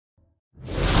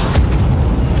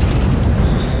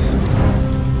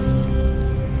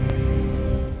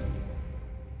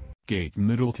Kate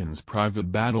Middleton's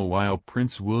private battle while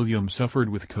Prince William suffered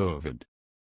with COVID.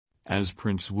 As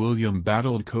Prince William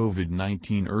battled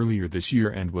COVID-19 earlier this year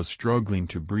and was struggling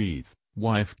to breathe,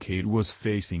 wife Kate was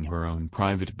facing her own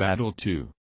private battle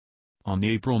too. On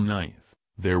April 9,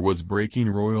 there was breaking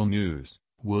royal news.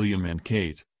 William and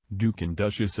Kate, Duke and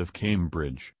Duchess of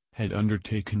Cambridge, had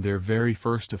undertaken their very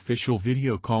first official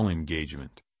video call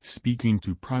engagement, speaking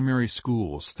to primary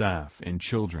school staff and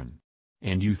children.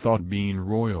 And you thought being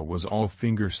royal was all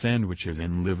finger sandwiches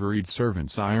and liveried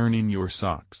servants ironing your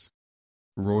socks.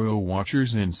 Royal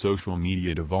watchers and social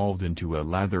media devolved into a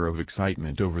lather of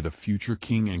excitement over the future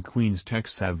king and queen's tech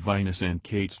savviness and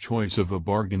Kate's choice of a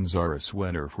bargain Zara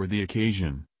sweater for the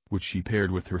occasion, which she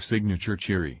paired with her signature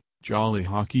cheery, jolly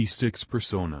hockey sticks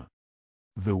persona.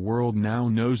 The world now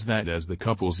knows that as the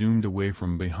couple zoomed away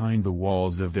from behind the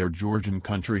walls of their Georgian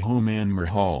country home Anmer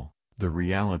Hall, the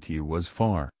reality was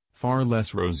far, far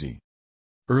less rosy.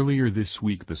 Earlier this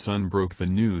week the Sun broke the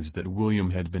news that William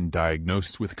had been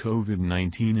diagnosed with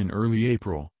COVID-19 in early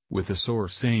April, with a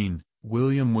source saying,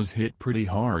 "William was hit pretty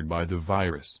hard by the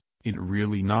virus, it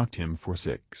really knocked him for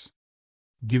six."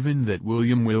 Given that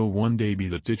William will one day be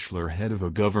the titular head of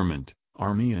a government,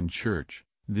 army and church,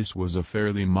 this was a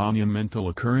fairly monumental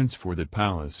occurrence for the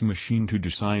palace machine to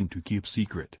decide to keep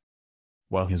secret.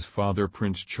 While his father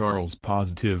Prince Charles'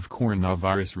 positive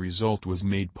coronavirus result was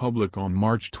made public on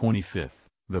March 25,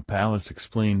 the palace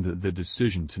explained that the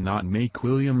decision to not make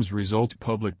William's result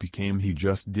public became he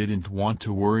just didn't want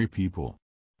to worry people.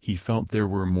 He felt there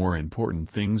were more important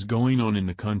things going on in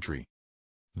the country.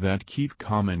 That keep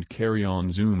calm and carry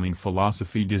on zooming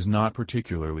philosophy does not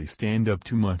particularly stand up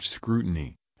to much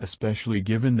scrutiny, especially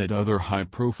given that other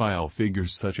high-profile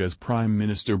figures such as Prime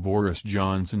Minister Boris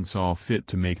Johnson saw fit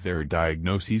to make their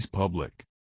diagnoses public.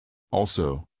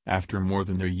 Also, after more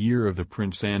than a year of the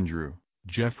Prince Andrew,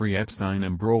 Jeffrey Epstein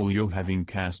imbroglio having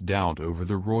cast doubt over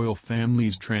the royal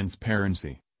family's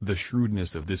transparency, the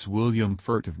shrewdness of this William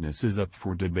furtiveness is up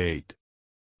for debate.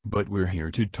 But we're here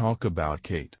to talk about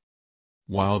Kate.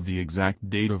 While the exact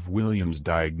date of William's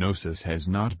diagnosis has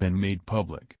not been made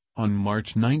public, on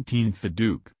March 19 the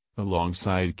Duke,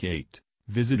 alongside Kate,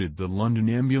 visited the London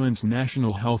Ambulance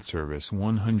National Health Service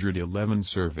 111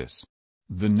 service.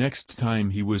 The next time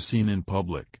he was seen in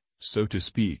public, so to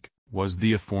speak, was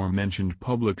the aforementioned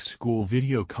public school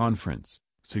video conference,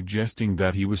 suggesting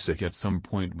that he was sick at some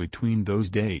point between those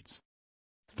dates.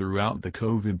 Throughout the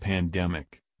COVID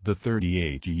pandemic, the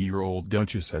 38-year-old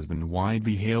Duchess has been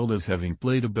widely hailed as having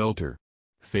played a belter.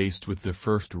 Faced with the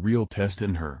first real test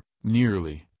in her,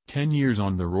 nearly 10 years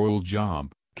on the royal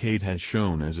job, Kate has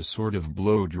shown as a sort of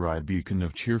blow-dry beacon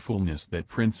of cheerfulness that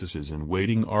princesses in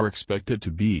waiting are expected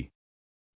to be.